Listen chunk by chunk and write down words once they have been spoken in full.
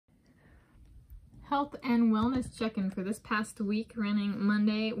health and wellness check-in for this past week, running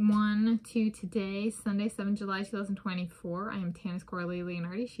Monday 1 to today, Sunday 7 July 2024. I am Tanis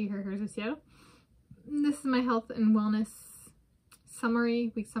Leonhardi, she, her, hers of Seattle. This is my health and wellness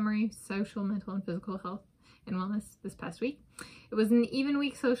summary, week summary, social, mental, and physical health and wellness this past week. It was an even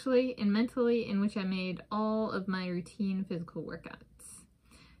week socially and mentally, in which I made all of my routine physical workouts.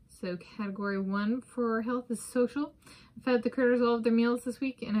 So category 1 for health is social. I fed the critters all of their meals this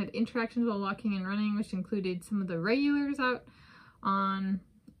week and had interactions while walking and running, which included some of the regulars out on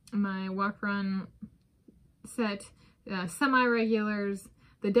my walk-run set, semi-regulars,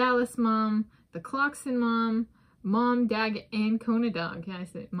 the Dallas mom, the Clarkson mom, Mom, Dad, and Kona Dog. Yeah, I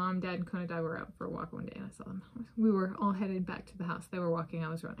said Mom, Dad, and Kona Dog were out for a walk one day and I saw them. We were all headed back to the house. They were walking, I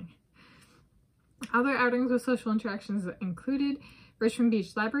was running. Other outings with social interactions included Richmond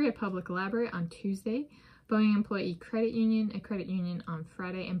Beach Library, a public library, on Tuesday, Boeing Employee Credit Union, a credit union, on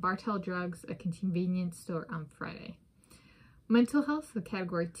Friday, and Bartell Drugs, a convenience store, on Friday. Mental health, the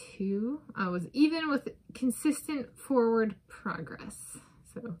category 2, was even with consistent forward progress.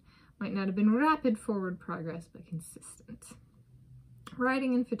 So might not have been rapid forward progress, but consistent.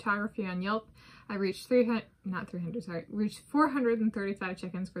 Writing and photography on Yelp, I reached 435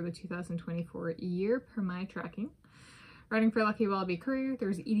 check-ins for the 2024 year per my tracking. Writing for Lucky Wallaby Courier,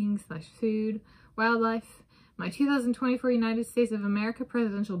 there's eating / food, wildlife, my 2024 United States of America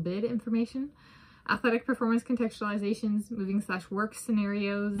presidential bid information, athletic performance contextualizations, moving / work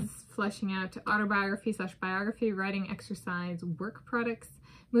scenarios, fleshing out autobiography / biography, writing exercise, work products,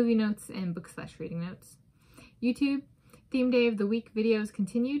 movie notes, and book / reading notes. YouTube, theme day of the week videos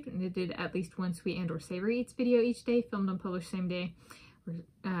continued, and it did at least one sweet and or savory eats video each day, filmed and published same day.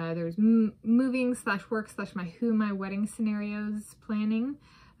 There's moving / work / my wedding scenarios planning,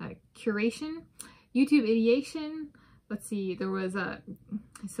 curation, YouTube ideation. Let's see, there was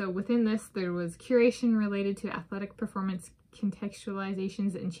so within this there was curation related to athletic performance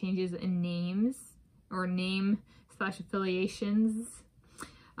contextualizations and changes in names or name / affiliations.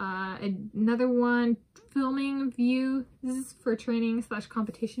 Another one, filming views for training /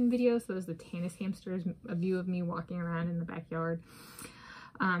 competition videos. So there's the Tanis hamsters, a view of me walking around in the backyard.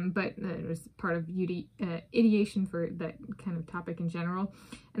 But it was part of ideation for that kind of topic in general.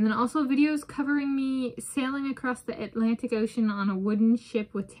 And then also videos covering me sailing across the Atlantic Ocean on a wooden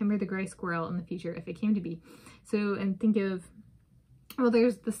ship with Timber the Gray Squirrel in the future, if it came to be. So, and think of, well,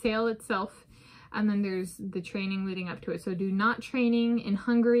 there's the sail itself, and then there's the training leading up to it. So do not training in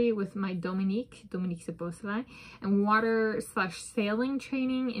Hungary with my Dominique Saposai, and water / sailing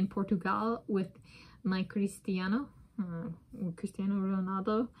training in Portugal with my Cristiano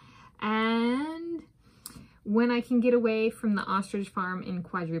Ronaldo, and when I can get away from the ostrich farm in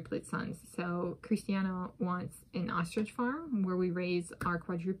quadruplet sons. So Cristiano wants an ostrich farm where we raise our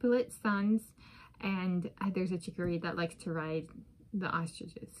quadruplet sons, and there's a chicory that likes to ride the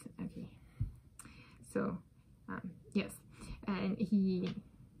ostriches. Okay, so yes, and he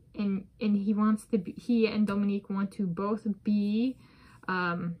wants to be, he and Dominique want to both be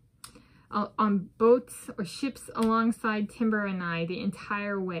on boats or ships alongside Timber and I the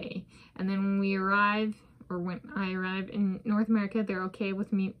entire way. And then when we arrive, or when I arrive in North America, they're okay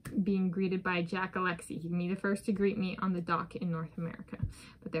with me being greeted by Jack Alexi. He can be the first to greet me on the dock in North America.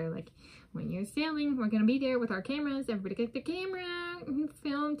 But they're like, when you're sailing, we're gonna be there with our cameras. Everybody get the camera and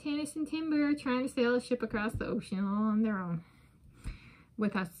film Tanis and Timber trying to sail a ship across the ocean all on their own,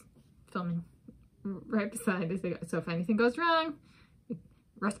 with us filming right beside as they go. So if anything goes wrong,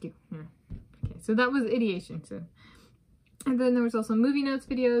 rescue. Yeah. Okay, so that was ideation. So, and then there was also movie notes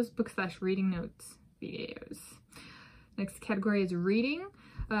videos, book / reading notes videos. Next category is reading,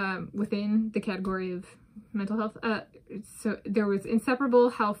 within the category of mental health. So there was Inseparable: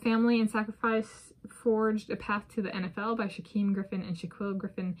 How Family and Sacrifice Forged a Path to the NFL by Shaquem Griffin and Shaquille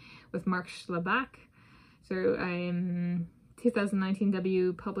Griffin with Mark Schlabach. So I am 2019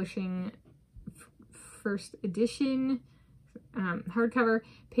 W Publishing first edition. Hardcover,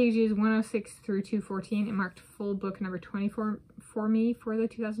 pages 106 through 214. It marked full book number 24 for me for the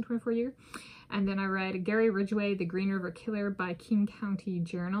 2024 year. And then I read Gary Ridgway, The Green River Killer by King County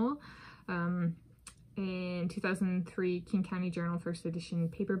Journal, in 2003 King County Journal first edition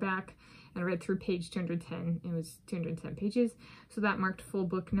paperback, and I read through page 210. It was 210 pages, so that marked full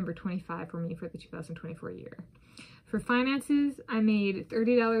book number 25 for me for the 2024 year. For finances, I made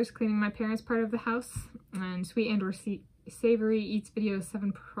 $30 cleaning my parents' part of the house, and sweet and or savory eats videos,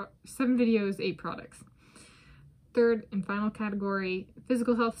 7 videos, 8 products. Third and final category,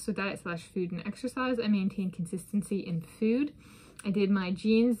 physical health, so diet / food and exercise. I maintained consistency in food. I did my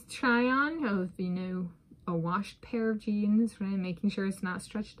jeans try on of, a washed pair of jeans, right? Making sure it's not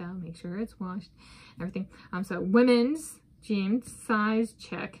stretched out, make sure it's washed, everything. So women's jeans, size,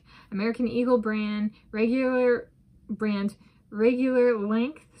 check. American Eagle brand, regular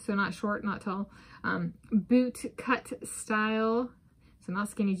length, so not short, not tall. Boot cut style, so not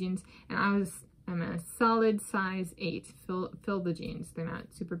skinny jeans. And I'm a solid size 8. Fill the jeans. They're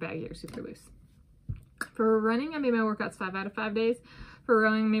not super baggy or super loose. For running, I made my workouts 5 out of 5 days. For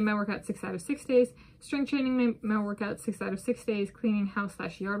rowing, I made my workout 6 out of 6 days. Strength training, made my workout 6 out of 6 days. Cleaning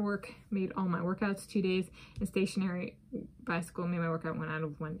house/yard work, made all my workouts 2 days. And stationary bicycle, made my workout 1 out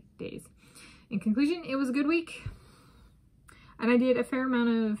of 1 days. In conclusion, it was a good week. And I did a fair amount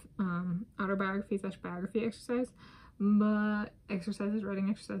of autobiography/biography exercises, writing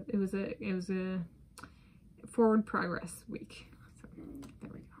exercise. It was a forward progress week. So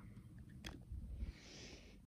there we go.